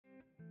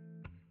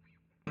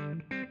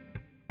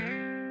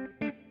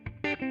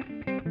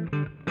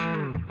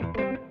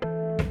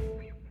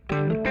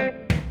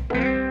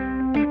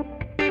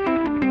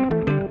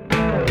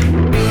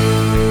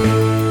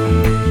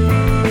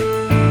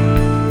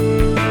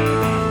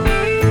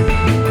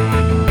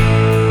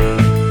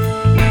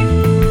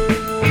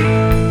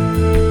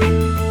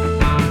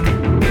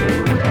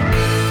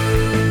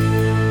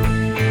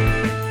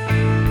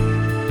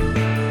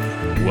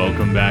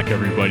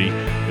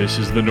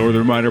This is the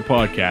Northern Miner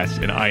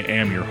Podcast, and I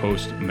am your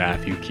host,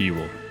 Matthew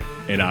Keeble.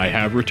 And I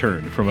have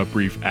returned from a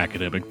brief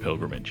academic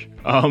pilgrimage.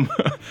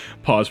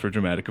 Pause for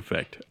dramatic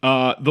effect.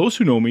 Those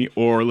who know me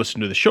or listen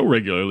to the show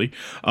regularly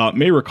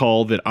may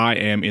recall that I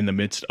am in the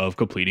midst of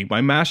completing my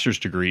master's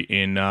degree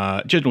in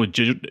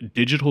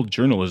digital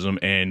journalism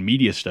and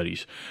media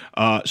studies.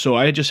 So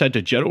I just had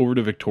to jet over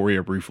to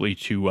Victoria briefly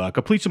to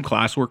complete some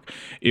classwork.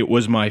 It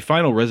was my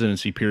final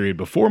residency period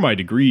before my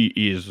degree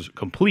is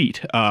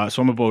complete.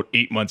 So I'm about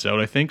 8 months out,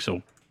 I think.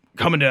 So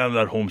coming down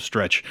that home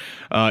stretch,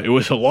 it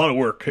was a lot of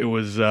work.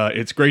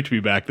 It's great to be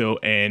back though,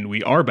 and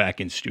we are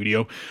back in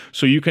studio,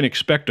 so you can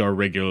expect our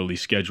regularly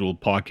scheduled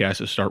podcast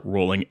to start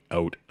rolling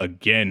out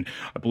again.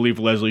 I believe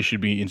Leslie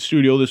should be in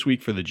studio this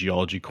week for the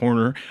Geology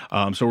Corner,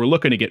 so we're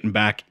looking at getting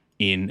back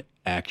in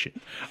action.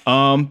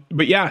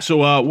 But yeah,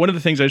 so one of the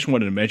things I just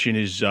wanted to mention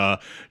is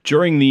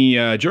during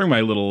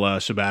my little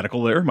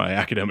sabbatical there, my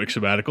academic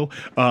sabbatical,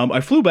 I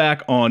flew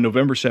back on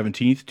November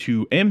 17th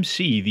to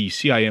MC the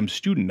CIM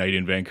Student Night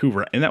in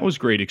Vancouver, and that was a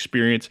great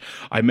experience.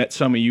 I met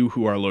some of you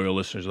who are loyal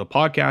listeners of the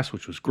podcast,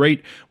 which was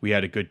great. We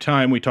had a good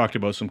time. We talked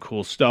about some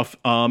cool stuff,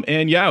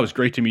 and yeah, it was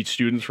great to meet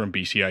students from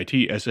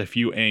BCIT,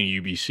 SFU,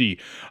 and UBC.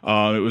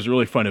 It was a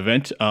really fun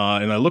event,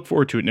 and I look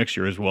forward to it next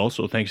year as well,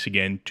 so thanks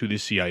again to the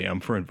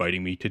CIM for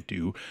inviting me to do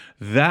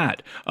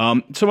that.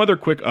 Some other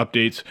quick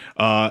updates.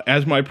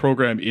 As my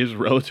program is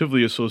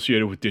relatively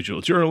associated with digital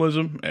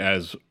journalism,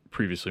 as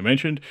previously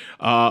mentioned,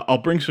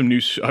 I'm bringing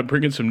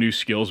some new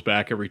skills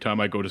back every time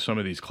I go to some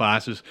of these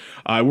classes.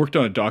 I worked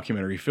on a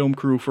documentary film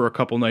crew for a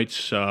couple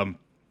nights.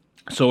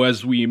 So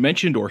as we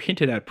mentioned or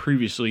hinted at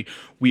previously,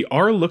 we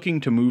are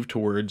looking to move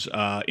towards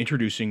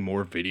introducing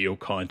more video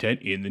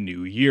content in the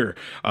new year.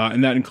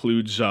 And that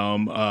includes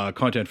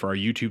content for our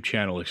YouTube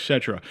channel,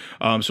 etc.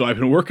 So I've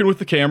been working with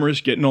the cameras,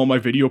 getting all my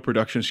video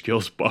production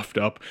skills buffed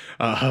up,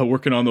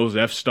 working on those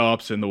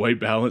f-stops and the white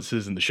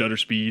balances and the shutter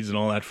speeds and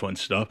all that fun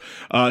stuff.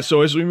 So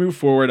as we move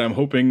forward, I'm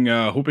hoping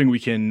we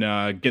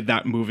can get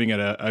that moving at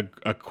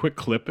a quick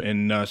clip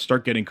and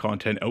start getting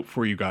content out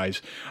for you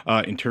guys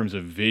in terms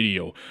of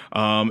video.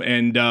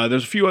 And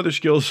there's a few other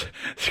skills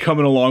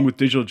coming along with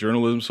digital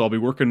journalism, so I'll be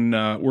working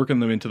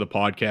them into the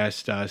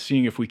podcast,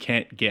 seeing if we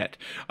can't get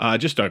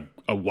just a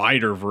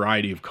wider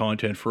variety of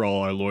content for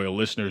all our loyal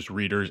listeners,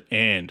 readers,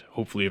 and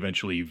hopefully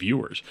eventually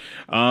viewers.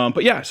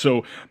 But yeah,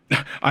 so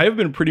I have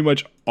been pretty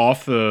much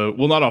not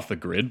off the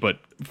grid, but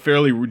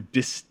fairly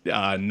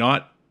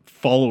not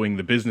following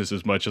the business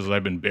as much as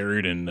I've been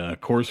buried in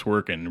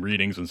coursework and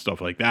readings and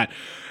stuff like that.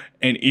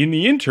 And in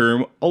the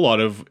interim, a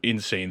lot of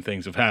insane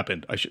things have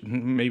happened.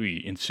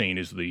 Maybe insane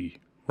is the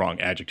wrong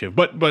adjective,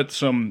 but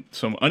some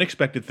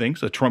unexpected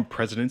things. A Trump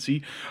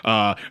presidency,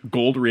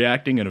 gold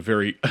reacting in a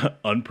very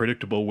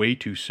unpredictable way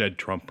to said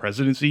Trump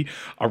presidency,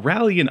 a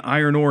rally in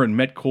iron ore and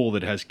met coal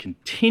that has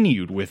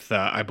continued with,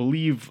 I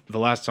believe the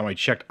last time I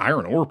checked,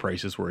 iron ore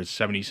prices were at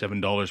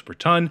 $77 per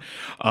ton,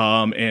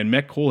 and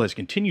met coal has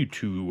continued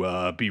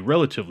to be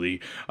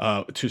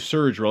to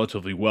surge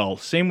relatively well.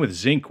 Same with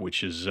zinc,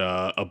 which is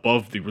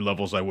above the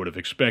levels I would have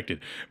expected.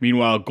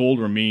 Meanwhile, gold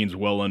remains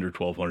well under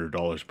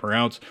 $1,200 per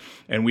ounce,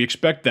 and we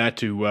expect that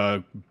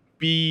to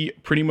be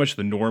pretty much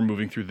the norm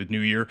moving through the new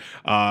year.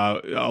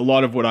 A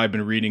lot of what I've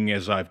been reading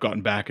as I've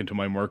gotten back into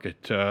my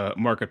market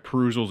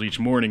perusals each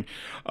morning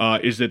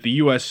is that the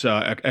U.S.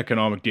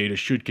 Economic data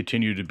should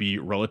continue to be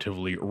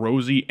relatively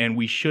rosy, and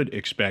we should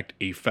expect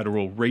a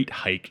federal rate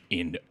hike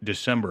in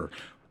December.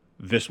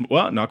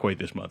 Not quite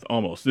this month,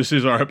 almost. This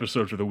is our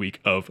episode for the week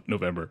of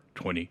November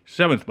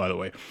 27th, by the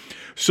way.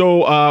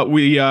 So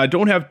we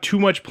don't have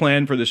too much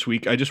planned for this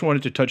week. I just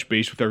wanted to touch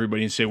base with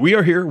everybody and say we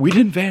are here. We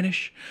didn't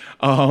vanish.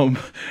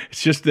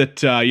 It's just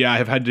that I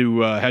have had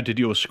to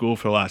deal with school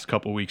for the last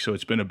couple of weeks, so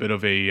it's been a bit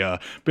of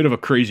a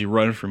crazy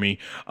run for me.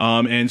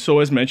 And so,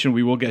 as mentioned,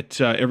 we will get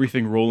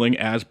everything rolling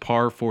as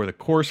par for the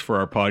course for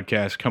our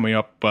podcast coming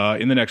up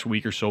in the next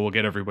week or so. We'll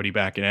get everybody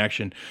back in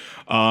action.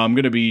 I'm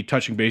going to be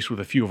touching base with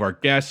a few of our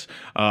guests.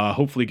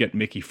 Hopefully get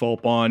Mickey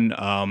Fulp on.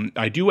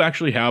 I do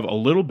actually have a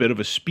little bit of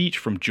a speech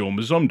from Joe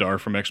Mazumdar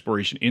from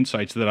Exploration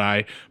Insights that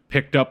I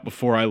picked up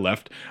before I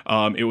left.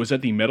 It was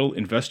at the Metal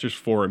Investors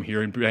Forum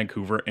here in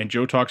Vancouver, and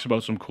Joe talks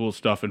about some cool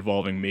stuff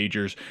involving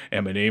majors,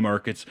 M&A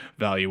markets,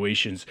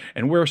 valuations,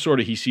 and where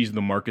sort of he sees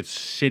the markets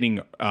sitting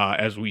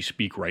as we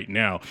speak right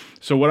now.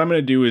 So what I'm going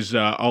to do is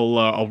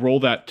I'll roll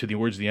that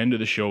towards the end of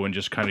the show and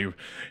just kind of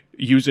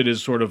use it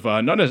as sort of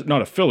not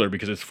a filler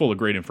because it's full of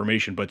great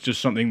information, but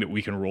just something that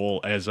we can roll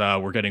as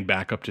we're getting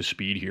back up to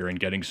speed here and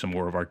getting some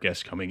more of our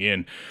guests coming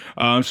in.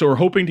 So we're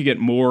hoping to get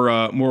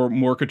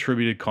more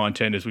contributed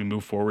content as we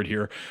move forward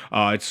here.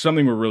 It's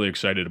something we're really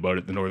excited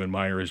about. The Northern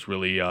Miner is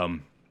really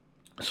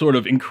sort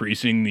of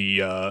increasing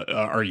the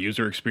our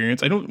user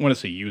experience. I don't want to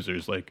say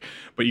users,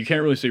 but you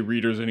can't really say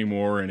readers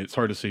anymore, and it's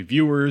hard to say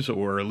viewers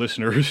or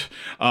listeners.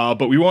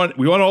 But we want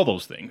all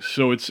those things.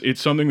 So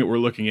it's something that we're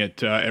looking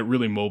at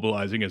really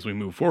mobilizing as we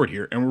move forward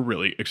here, and we're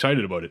really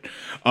excited about it.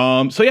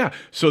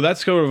 So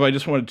that's sort of, I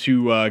just wanted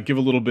to give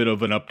a little bit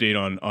of an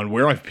update on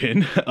where I've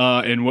been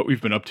and what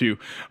we've been up to.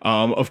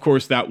 Of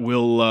course, that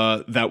will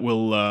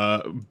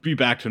be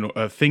back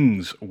to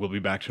things will be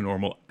back to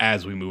normal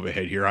as we move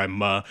ahead here.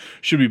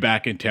 Should be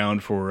back in town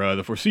for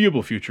the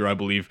foreseeable future, I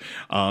believe,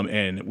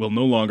 and we'll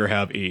no longer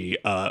have a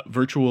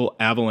virtual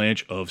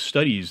avalanche of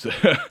studies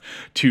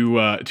to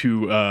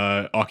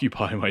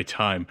occupy my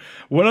time.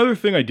 One other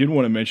thing I did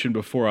want to mention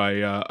before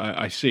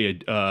I say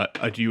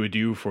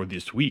adieu for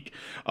this week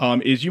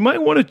is you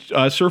might want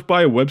to surf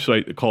by a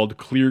website called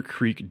Clear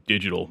Creek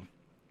Digital.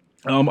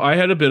 I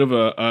had a bit of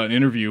an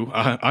interview.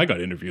 I got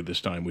interviewed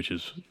this time, which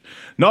is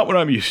not what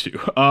I'm used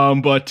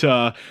to. But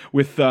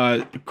with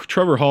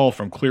Trevor Hall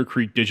from Clear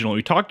Creek Digital,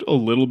 we talked a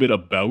little bit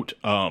about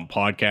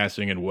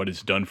podcasting and what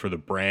it's done for the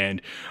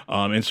brand,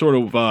 and sort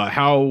of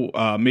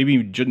how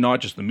maybe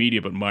not just the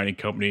media, but mining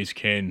companies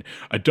can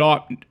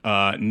adopt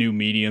new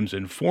mediums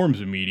and forms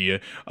of media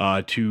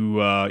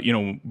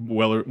to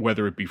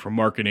whether it be for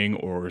marketing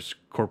or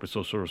corporate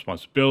social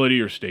responsibility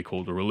or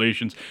stakeholder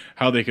relations,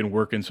 how they can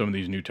work in some of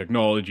these new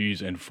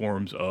technologies and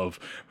forms of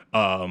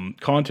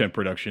content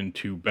production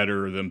to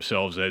better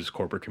themselves as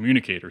corporate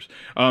communicators.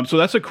 So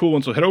that's a cool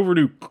one. So head over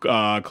to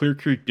Clear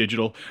Creek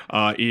Digital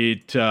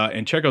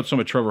and check out some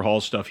of Trevor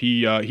Hall's stuff.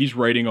 He's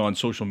writing on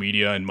social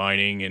media and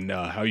mining and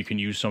how you can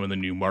use some of the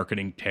new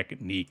marketing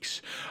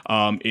techniques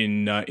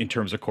in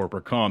terms of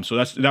corporate comms. So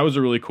that was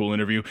a really cool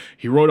interview.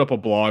 He wrote up a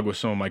blog with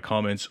some of my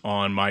comments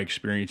on my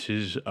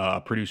experiences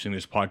producing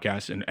this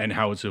podcast and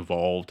how it's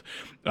evolved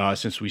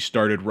since we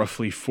started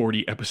roughly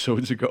 40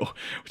 episodes ago,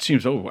 which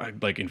seems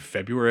like in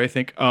February, I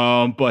think.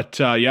 But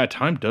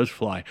time does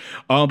fly.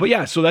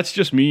 So that's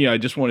just me. I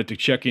just wanted to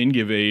check in,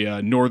 give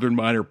a Northern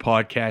Miner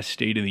podcast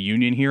State of the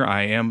Union here.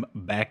 I am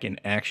back in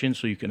action,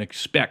 so you can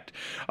expect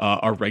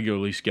our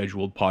regularly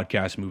scheduled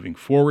podcast moving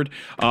forward.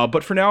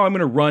 But for now, I'm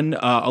going to run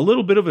a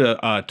little bit of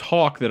a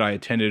talk that I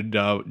attended.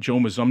 Joe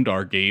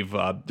Mazumdar gave.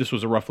 This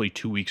was roughly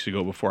 2 weeks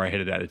ago before I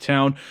headed out of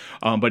town.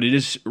 But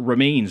it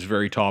remains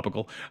very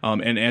topical.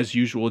 And as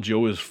usual,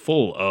 Joe is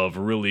full of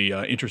really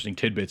interesting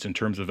tidbits in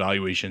terms of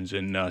valuations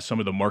and some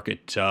of the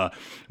market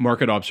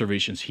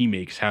observations he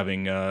makes,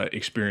 having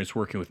experience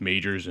working with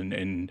majors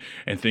and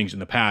things in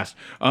the past.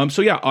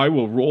 I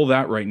will roll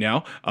that right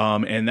now,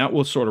 and that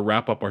will sort of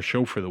wrap up our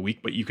show for the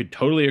week. But you could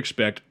totally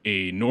expect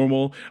a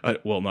normal,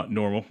 not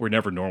normal, we're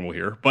never normal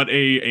here, but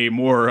a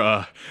more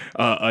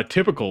a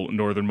typical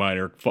Northern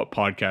Miner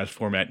podcast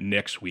format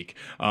next week.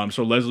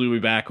 So Leslie will be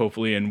back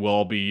hopefully, and we'll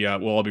all be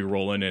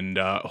rolling, and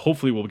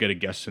hopefully we'll get a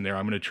guest in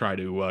there. I'm going to try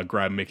to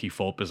grab Mickey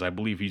Fulp, as I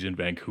believe he's in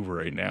Vancouver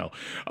right now.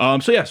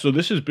 So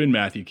this has been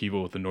Matthew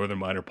Keeble with the Northern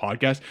Miner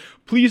podcast.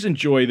 Please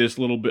enjoy this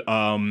little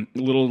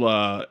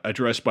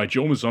address by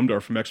Joe Mazumdar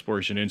from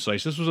Exploration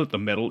Insights. This was at the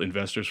Metal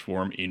Investors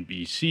Forum in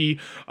BC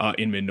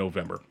in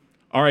mid-November.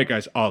 All right,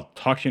 guys, I'll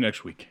talk to you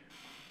next week.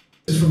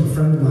 This is from a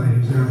friend of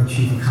mine who's now the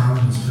chief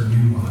economist for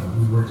Newmont.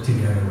 We worked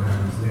together when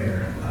I was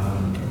there.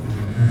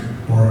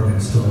 Borrowed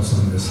and stole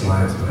some of the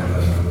slides, but I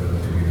let him know.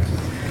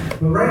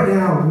 But right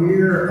now, we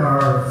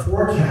are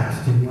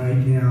forecasting right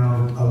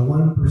now a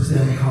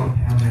 1%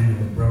 compound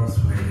annual growth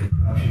rate in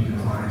production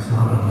declines,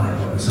 not unlike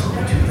what we saw in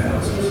the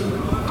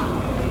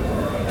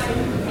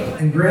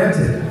 2000s. And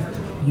granted,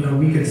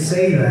 we could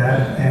say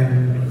that,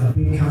 and a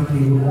big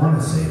company would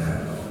want to say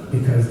that,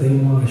 because they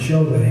want to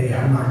show that, hey,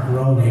 I'm not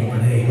growing,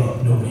 but hey,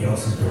 look, nobody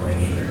else is growing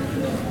either.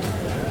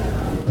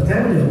 But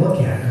then when you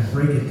look at it and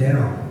break it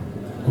down,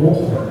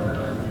 Goldcorp,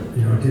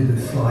 did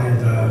the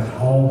slide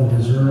of all the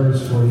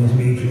reserves for these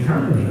major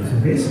companies,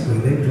 and basically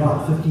they've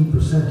dropped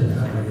 15% in a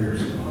couple of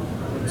years.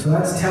 So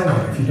that's telling.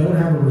 If you don't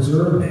have a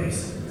reserve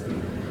base,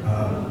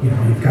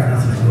 you've got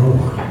nothing to grow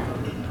on.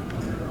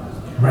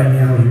 Right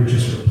now, you're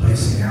just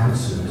replacing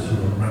ounces.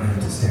 You're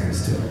running to stand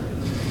still.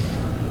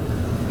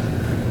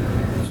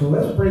 So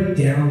let's break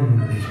down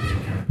these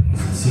big companies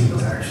and see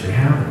what's actually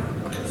happening.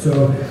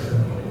 So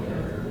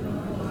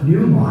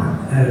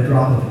Newmont had a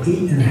drop of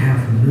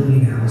 8.5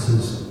 million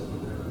ounces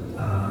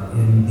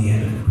in the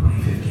end of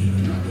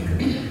 2015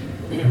 year.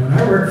 And when I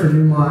worked for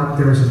Newmont,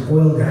 there was an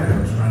oil guy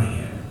that was running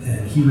it,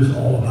 and he was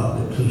all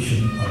about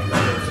depletion of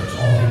reserves. That's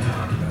all he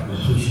talked about,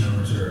 depletion of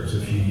reserves.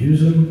 If you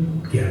use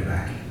them, get them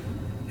back.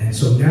 And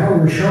so now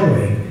we're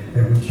showing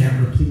that we can't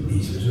replete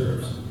these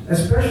reserves,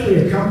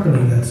 especially a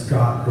company that's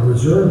got a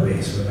reserve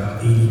base of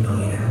about 80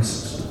 million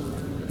ounces.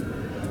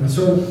 And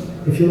so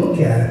if you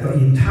look at it, the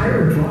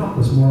entire drop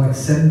was more like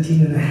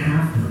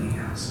 17.5 million.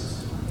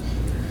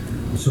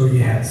 So you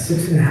had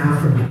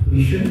 6.5 from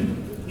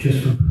depletion,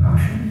 just from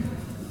production.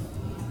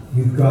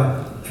 You've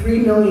got 3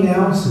 million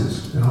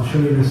ounces, and I'll show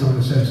you this on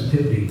the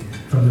sensitivity,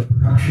 from the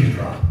production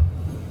drop,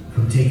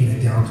 from taking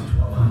it down to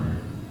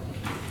 1,200.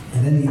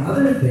 And then the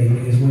other thing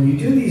is when you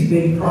do these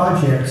big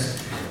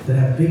projects that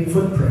have big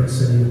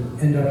footprints and you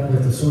end up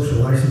with a social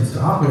license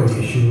to operate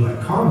issue like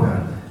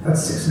Conga,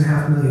 that's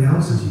 6.5 million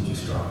ounces you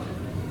just dropped.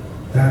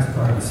 That's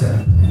part of the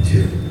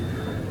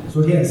 7.2. So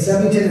again,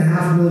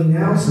 17.5 million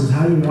ounces,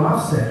 how do you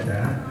offset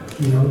that?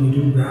 You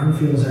do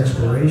brownfields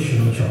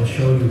exploration, which I'll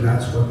show you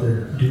that's what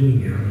they're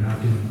doing now. They're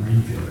not doing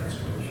greenfield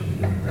exploration,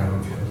 they're doing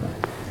brownfield.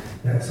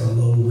 That's a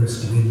low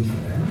risk win for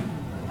them.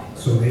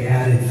 So they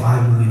added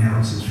 5 million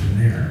ounces from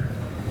there.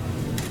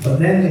 But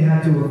then they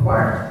had to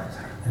acquire,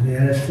 and they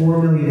added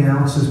 4 million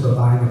ounces by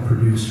buying a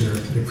producer,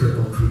 the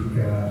Cripple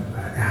Creek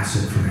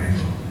acid from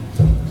Anglo.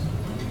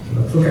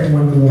 Let's look at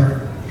one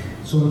more.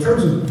 So in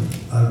terms of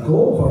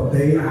Goldcorp,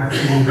 they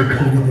actually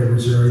depleted their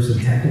reserves,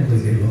 and technically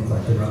they look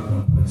like they're up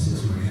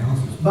 1.6 million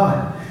ounces.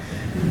 But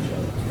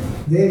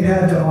they've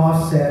had to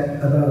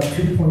offset about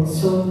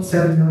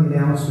 2.7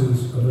 million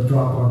ounces of a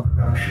drop on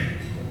production.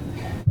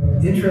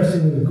 But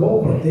interestingly, with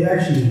Goldcorp, they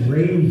actually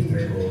raised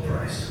their gold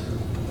price.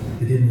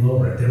 They didn't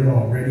lower it. They were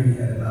already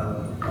at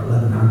about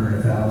 1,100,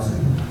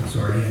 1,000,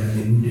 sorry, and then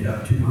they moved it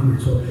up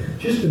 200. So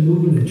just the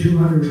movement of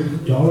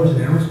 $200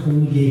 an ounce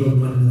only gave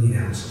them 1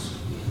 million ounces.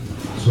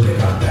 So they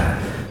got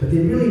that. But they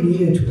really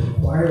needed to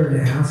acquire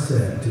an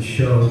asset to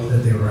show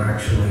that they were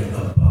actually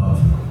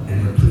above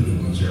and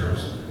repleting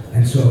reserves.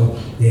 And so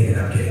they ended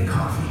up getting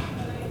coffee.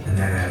 And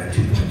that added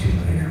 2.2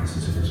 million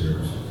ounces of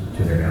reserves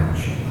to their balance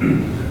sheet.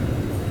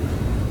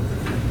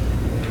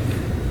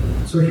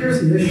 So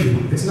here's the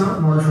issue. It's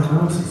not marginal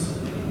ounces.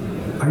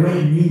 I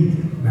don't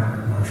need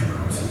marginal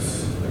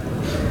ounces.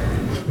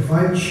 If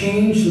I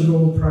change the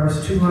gold price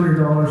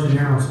 $200 an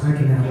ounce, I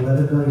can have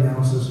 11 million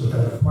ounces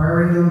without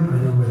acquiring them. I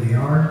know where they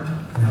are,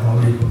 and I've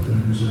already put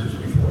them in reserves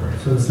before.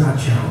 So it's not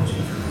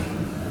challenging for me.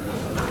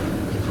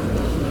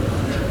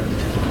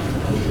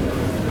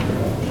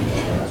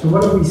 So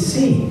what have we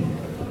seen?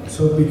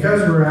 So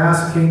because we're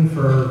asking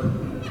for,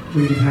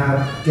 we've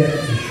had debt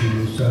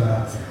issues,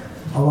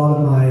 a lot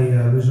of my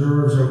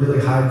reserves are really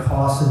high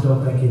cost and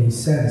don't make any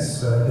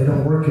sense. They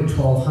don't work at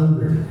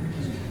 1,200.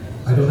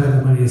 I don't have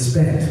the money to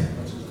spend.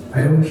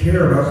 I don't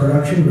care about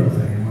production growth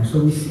anymore. So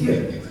we see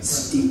a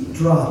steep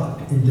drop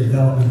in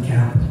development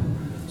capital.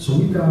 So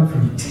we've gone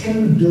from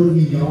 $10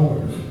 billion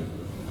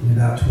in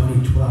about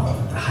 2012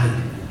 at the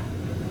height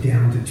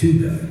down to $2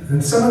 billion.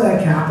 And some of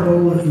that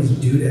capital is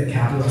due to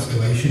capital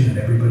escalation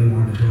that everybody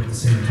wanted to do at the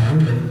same time,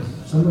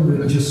 but some of it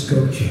is just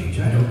scope change.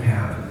 I don't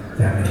have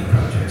that many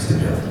projects to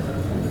build.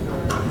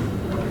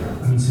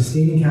 I mean,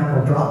 sustaining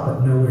capital dropped,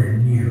 but nowhere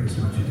near as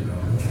much as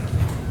development capital.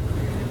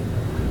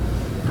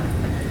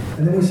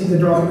 And then we see the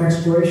drop in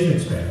exploration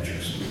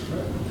expenditures.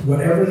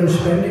 Whatever they're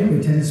spending,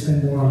 they tend to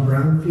spend more on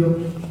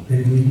brownfield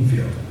than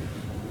greenfield.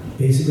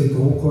 Basically,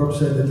 Goldcorp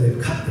said that they've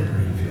cut their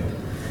greenfield.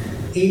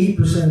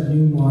 80% of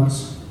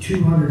Newmont's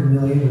 $200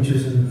 million, which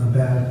isn't a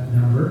bad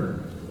number,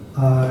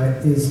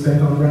 is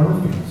spent on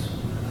brownfields.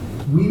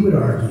 We would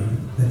argue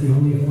that the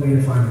only way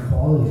to find the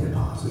quality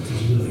deposits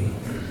is really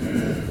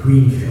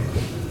greenfield.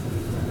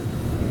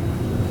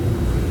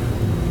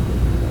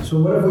 So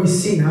what have we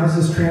seen? How's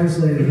this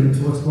translated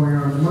into what's going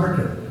on in the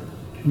market?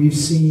 We've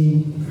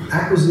seen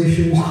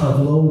acquisitions of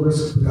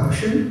low-risk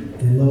production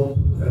in low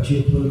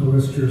geopolitical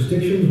risk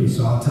jurisdictions. We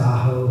saw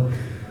Tahoe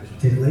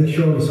take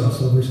Lakeshore, we saw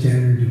Silver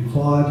Standard do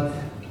Claude,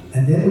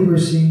 and then we were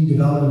seeing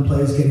development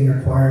plays getting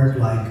acquired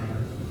like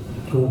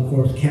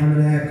Goldcorp's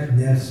Kaminak,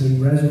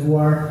 Nelson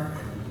Reservoir.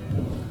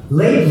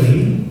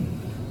 Lately,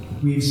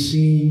 we've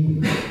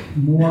seen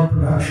more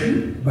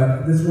production,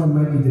 but this one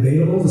might be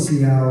debatable to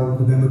see how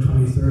November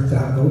 23rd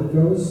that vote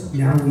goes.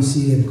 Now we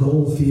see that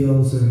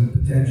Goldfields and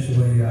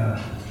potentially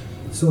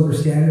Silver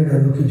Standard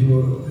are looking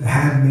to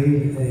have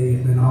made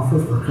an offer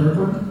for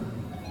Kirkland.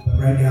 But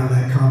right now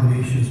that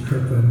combination is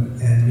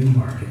Kirkland and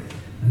Newmarket.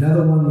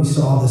 Another one we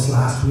saw this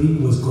last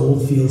week was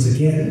Goldfields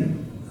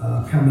again,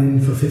 come in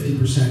for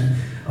 50%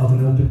 of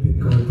an open pit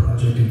gold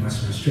project in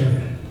Western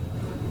Australia.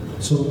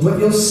 So what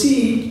you'll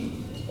see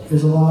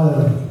is a lot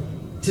of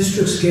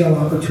district scale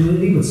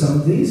opportunity with some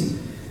of these.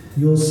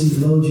 You'll see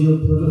low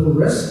geopolitical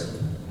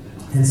risk,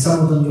 and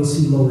some of them you'll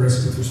see low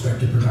risk with respect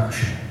to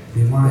production.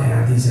 They want to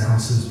add these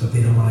ounces, but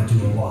they don't want to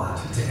do a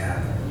lot to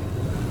add.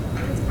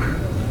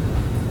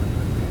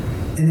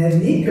 And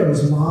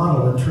Agnico's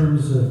model in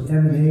terms of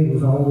M&A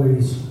was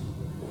always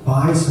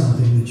buy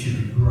something that you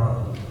could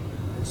grow.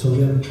 So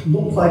it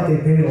looked like they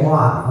paid a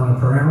lot on a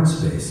per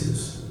ounce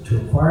basis to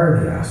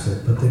acquire the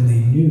asset, but then they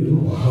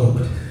knew or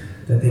hoped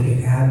that they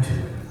could add to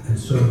it. And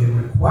so they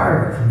would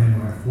acquire it from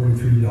anywhere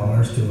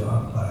 $43 to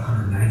about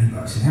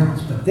 $190 an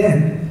ounce. But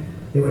then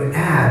they would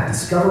add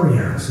discovery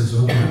ounces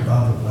over and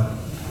above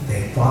what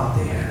they thought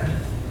they had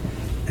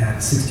at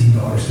 $16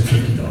 to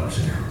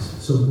 $50 an ounce.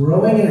 So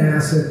growing an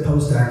asset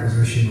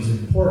post-acquisition was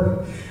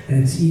important,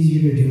 and it's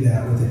easier to do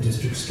that with a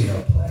district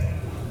scale play.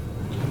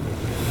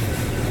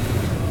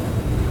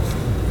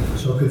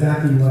 So could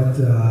that be what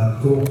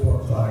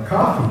Goldcorp thought of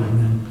coffee?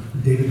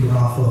 And David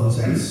Garofalo's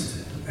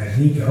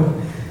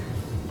ex-Agnico,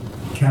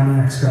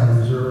 Kaminak's got a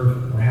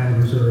reserve, or had a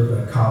reserve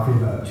of coffee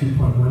about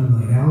 2.1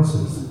 million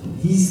ounces.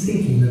 He's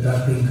thinking that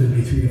that thing could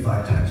be 3 to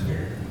 5 times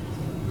bigger.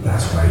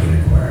 That's why he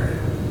acquired it.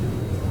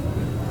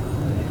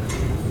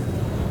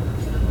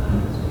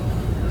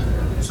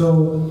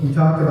 So we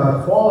talked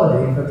about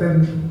quality, but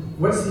then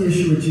what's the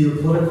issue with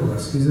geopolitical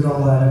risk? Is it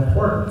all that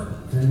important?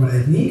 And what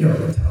Agnico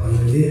would tell you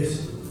it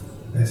is.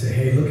 They say,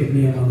 hey, look at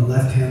me, I'm on the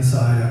left-hand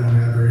side, I don't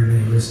have very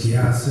many risky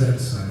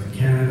assets, I'm in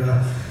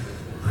Canada,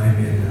 I'm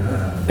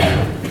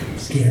in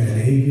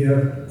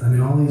Scandinavia, I'm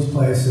in all these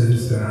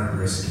places that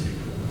aren't risky.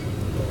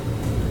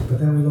 But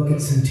then we look at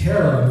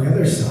Centerra on the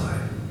other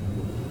side,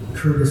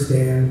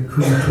 Kyrgyzstan,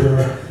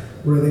 Kumator,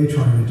 what are they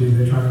trying to do?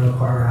 They're trying to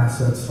acquire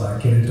assets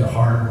like get into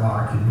hard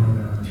rock in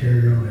northern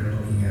Ontario, they're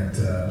looking at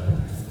the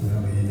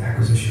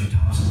acquisition of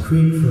Thompson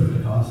Creek for the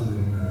deposit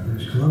in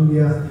British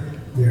Columbia.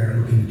 They're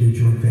looking to do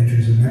joint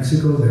ventures in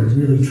Mexico. They're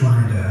really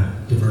trying to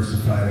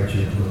diversify their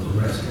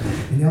geopolitical risk.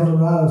 And El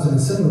Dorado is in a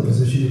similar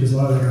position because a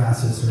lot of their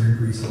assets are in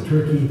Greece and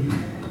Turkey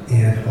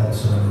and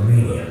also in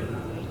Romania.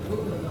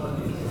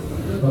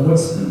 But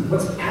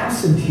what's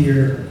absent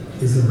here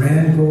is the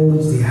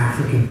Randgolds, the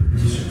African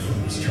producers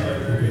from this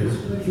chart, because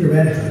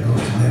theoretically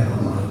most of them are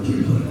a lot of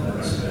geopolitical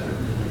risk.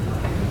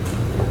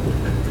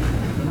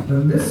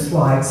 And this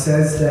slide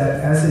says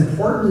that as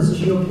important as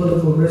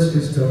geopolitical risk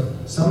is to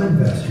some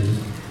investors,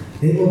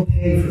 they will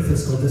pay for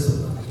fiscal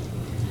discipline.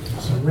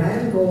 So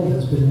Randgold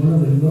has been one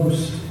of the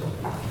most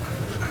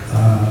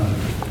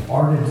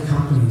ardent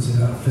companies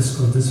about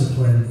fiscal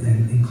discipline,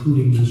 and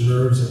including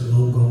reserves at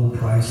low gold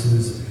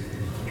prices,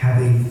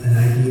 having an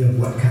idea of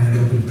what kind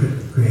of open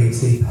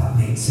grades they thought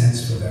made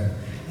sense for them,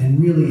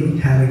 and really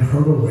having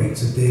hurdle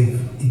rates that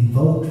they've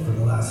invoked for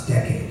the last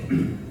decade.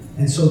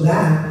 And so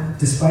that,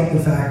 despite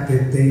the fact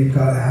that they've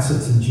got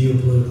assets in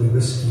geopolitically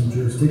risky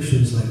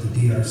jurisdictions like the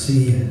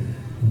DRC and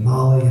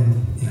Mali and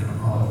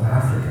all of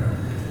Africa,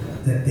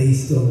 that they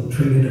still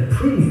traded a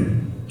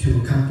premium to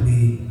a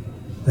company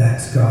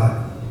that's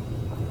got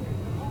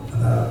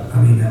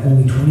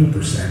only 20%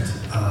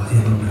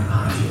 in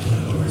high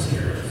geopolitical risk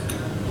areas,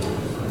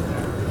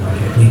 like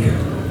Agnico.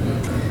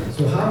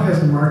 So how has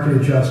the market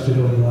adjusted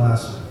over the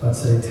last, let's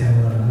say, 10,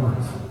 11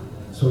 months?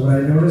 So what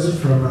I noticed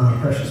from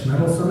Precious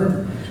Metal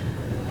Summit,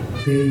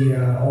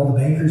 all the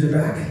bankers are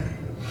back,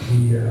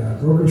 the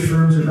brokerage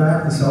firms are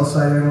back, the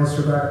sell-side analysts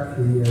are back,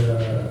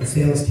 the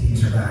sales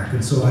teams are back.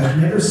 And so I've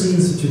never seen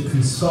such a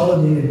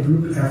consolidated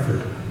group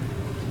effort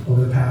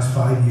over the past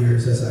 5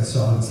 years as I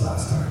saw this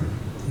last time.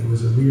 It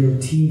was a real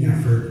team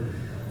effort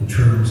in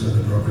terms of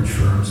the brokerage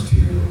firms to,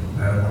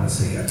 I don't want to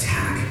say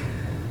attack,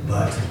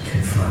 but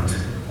confront,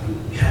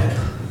 help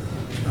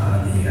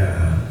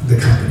the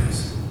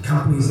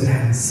companies that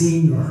hadn't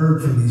seen or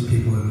heard from these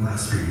people in the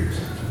last 3 years.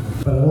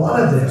 But a lot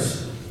of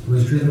this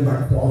was driven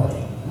by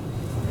quality.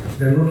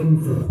 They're looking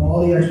for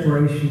quality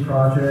exploration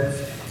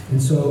projects,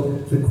 and so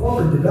the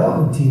corporate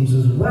development teams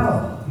as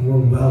well were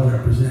well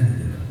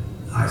represented.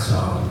 I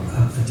saw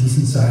a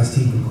decent-sized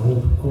team from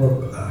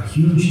Goldcorp, a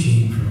huge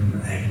team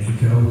from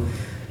Agnico,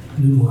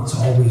 Newmont's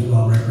always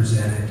well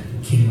represented,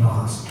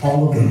 Kinross,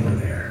 all of them were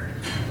there.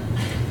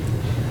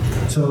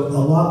 So a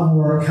lot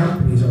more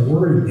companies are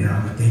worried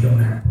now that they don't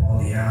have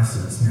quality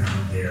assets now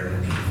that they're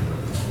looking for.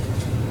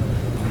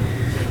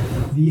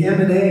 The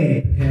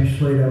M&A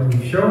potentially that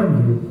we've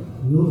shown you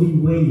will be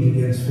weighed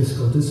against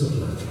fiscal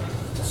discipline.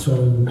 So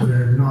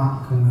they're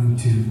not going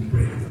to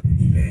break the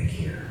piggy bank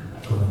here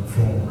going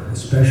forward,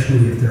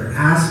 especially if they're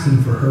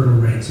asking for hurdle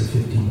rates of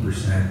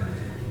 15%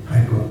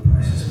 at gold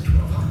prices of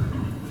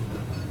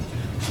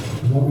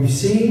 $1,200. And what we've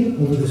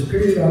seen over this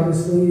period,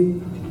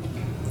 obviously,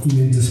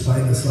 even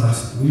despite this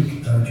last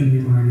week,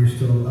 junior miners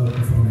still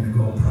outperforming the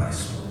gold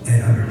price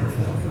and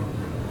underperforming.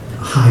 A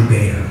high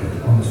beta,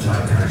 almost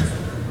 5 times.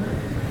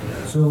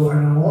 So,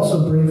 and I'll also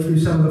bring through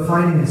some of the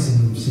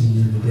financing we've seen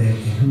here today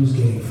and who's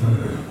getting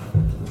funded.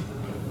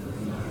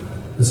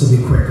 This will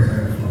be quick because I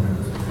have 4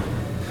 minutes.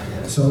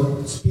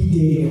 So, speed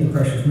dating at the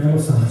Precious Metal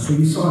Summit. So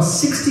we saw a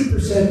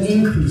 60%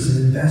 increase in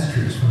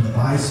investors from the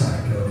buy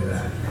side go to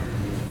that.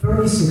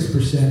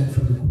 36%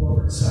 from the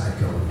corporate side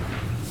go.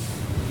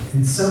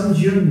 And some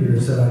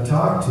juniors that I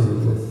talked to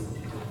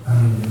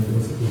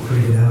we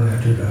created out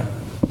after about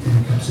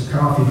 10 cups of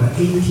coffee, about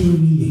 18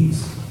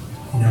 meetings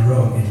in a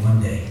row in one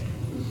day.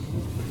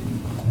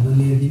 And when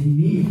they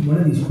meet one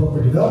of these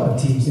corporate development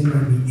teams, they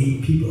might meet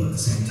 8 people at the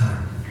same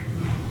time.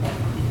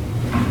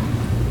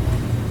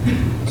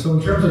 So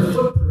in terms of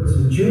footprints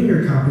in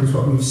junior companies,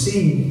 what we've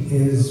seen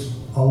is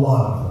a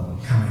lot of them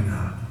coming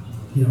up.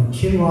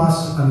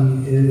 Kinross,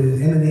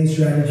 M&A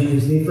strategy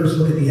is they first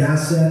look at the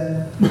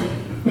asset,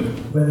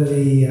 whether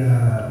the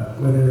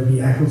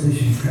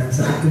acquisition is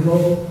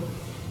transactable,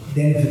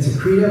 then if it's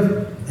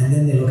accretive, and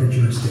then they look at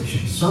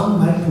jurisdictions. Some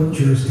might put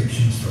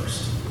jurisdictions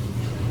first.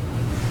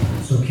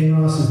 So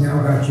Kinross has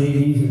now got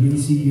JVs in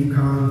BC,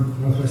 Yukon,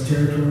 Northwest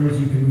Territories,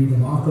 you can read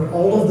them off, but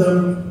all of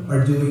them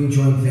are doing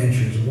joint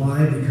ventures.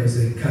 Why? Because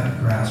they cut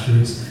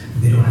grassroots,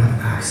 they don't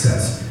have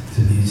access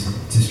to these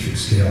district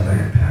scale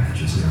land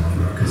packages now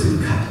because they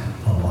cut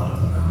a lot of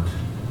them out.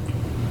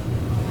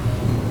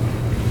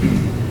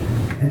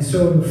 And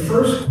so in the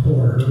first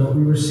quarter, what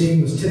we were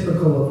seeing was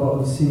typical of what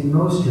we see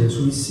most years.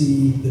 We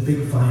see the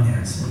big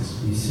finances.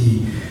 We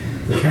see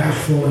the cash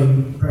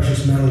flowing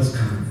precious metals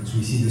companies.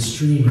 We see the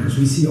streamers.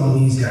 We see all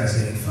these guys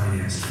getting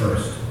financed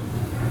first.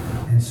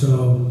 And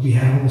so we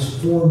had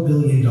almost $4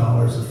 billion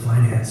of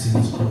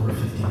financings over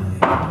 $50 million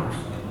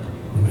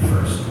in the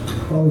first.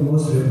 Probably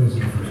most of it was in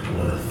the first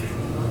quarter.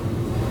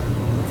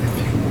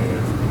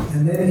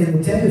 And then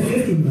in the $10 to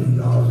 $50 million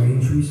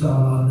range, we saw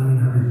about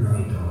 $900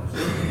 million.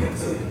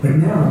 But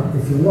now,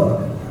 if you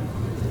look,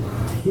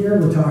 here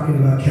we're talking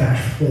about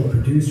cash flow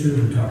producers,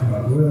 we're talking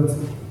about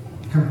royalty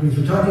companies,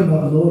 we're talking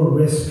about lower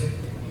risk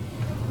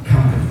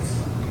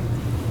companies.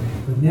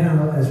 But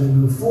now, as we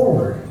move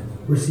forward,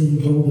 we're seeing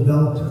gold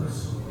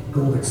developers,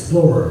 gold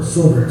explorers,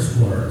 silver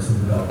explorers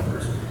and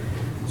developers.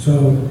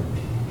 So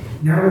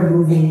now we're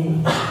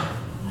moving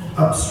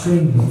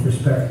upstream with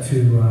respect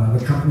to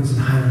the companies in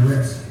higher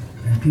risk,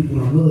 and people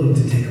are willing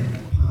to take a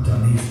punt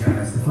on these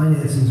guys. The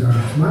financings aren't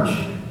as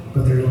much,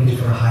 but they're looking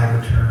for a high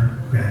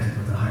return, granted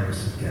with a high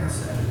risk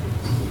asset.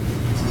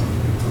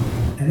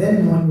 And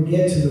then when we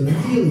get to the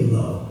really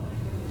low,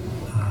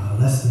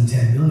 less than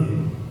 10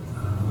 million,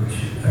 which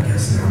I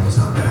guess now is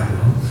not that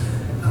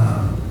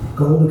low,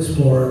 gold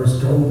explorers,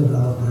 gold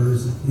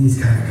developers,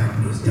 these kind of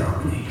companies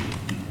dominate.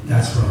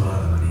 That's where a lot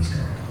of the money's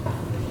going.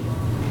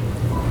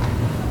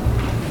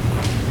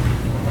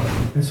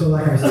 And so,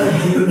 like I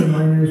said, junior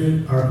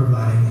miners are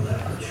providing the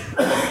leverage.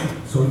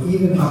 So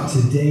even up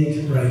to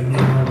date, right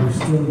now, we're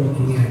still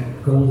looking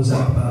at gold is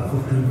up about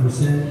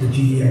 15%. The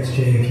GDXJ,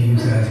 if you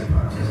use that as a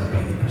proxy, is up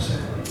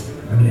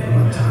 80%. I mean, at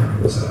one time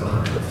it was up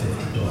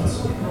 150 plus.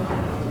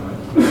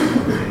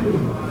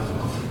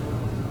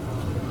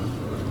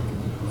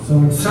 So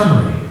in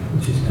summary,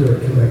 which is good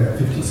because I got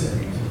 50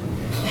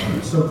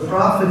 seconds. So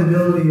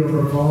profitability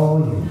over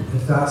volume,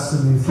 if that's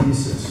the new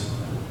thesis.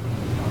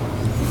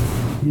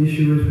 The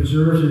issue is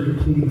reserves are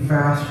depleting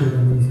faster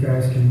than these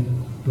guys can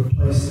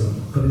replace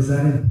them. But is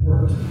that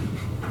important?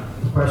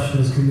 The question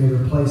is, can they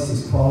replace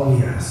these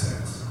quality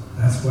assets?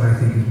 That's what I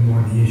think is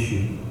more the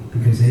issue,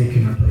 because they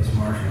can replace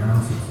marginal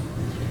ounces.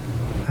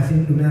 I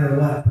think no matter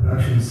what,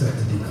 production is set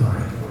to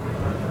decline.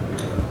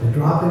 The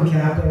drop in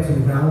capex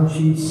and balance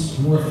sheets,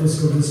 more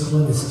fiscal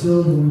discipline is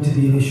still going to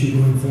be an issue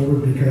going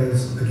forward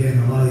because, again,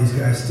 a lot of these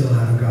guys still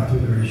haven't got through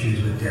their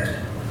issues with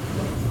debt.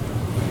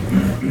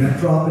 That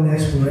drop in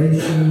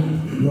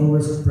exploration, low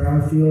risk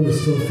brownfield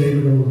is still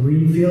favorable to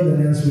greenfield,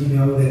 and as we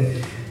know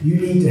that you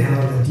need to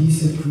have a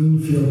decent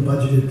greenfield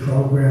budgeted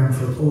program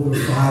for over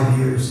 5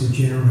 years to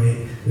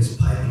generate this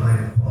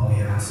pipeline of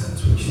quality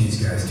assets, which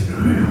these guys do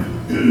not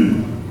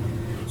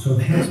have. So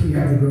hence we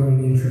have the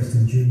growing interest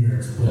in junior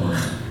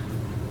explorers.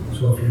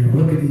 So if you're going to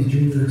look at these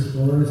junior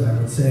explorers, I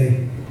would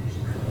say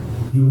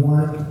you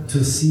want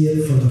to see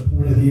it from the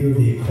point of view of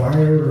the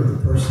acquirer or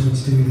the person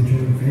that's doing the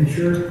joint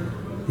venture.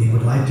 They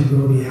would like to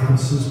grow the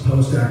ounces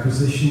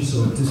post-acquisition,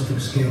 so a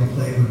district scale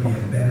play would be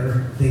a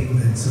better thing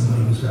than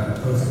somebody who's got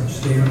a postage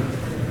stamp.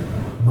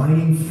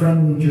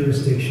 Mining-friendly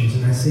jurisdictions,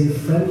 and I say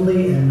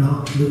friendly and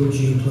not little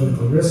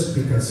geopolitical risk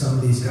because some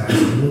of these guys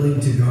are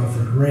willing to go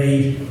for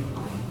grade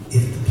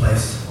if the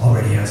place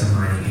already has a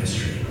mining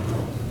history.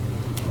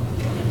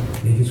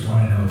 They just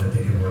want to know that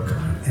they can work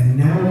on it. And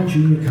now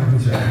junior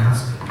companies are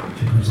asked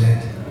to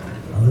present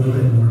a little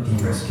bit more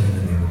de-risking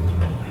than they were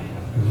normally.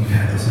 We've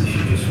had this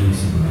issue just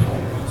recently.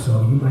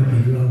 So you might be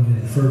drilling an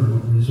inferred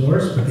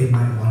resource, but they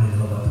might want to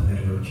know about the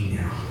metallurgy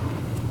now.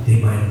 They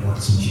might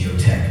want some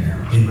geotech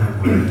now. They might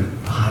want a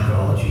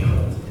hydrology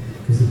hole.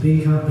 Because the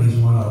big companies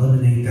want to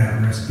eliminate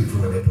that risk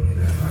before they put in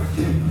that $5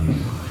 to $10 million.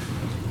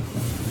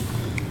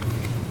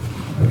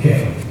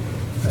 Okay,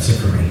 that's it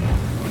for me.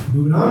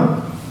 Moving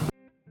on.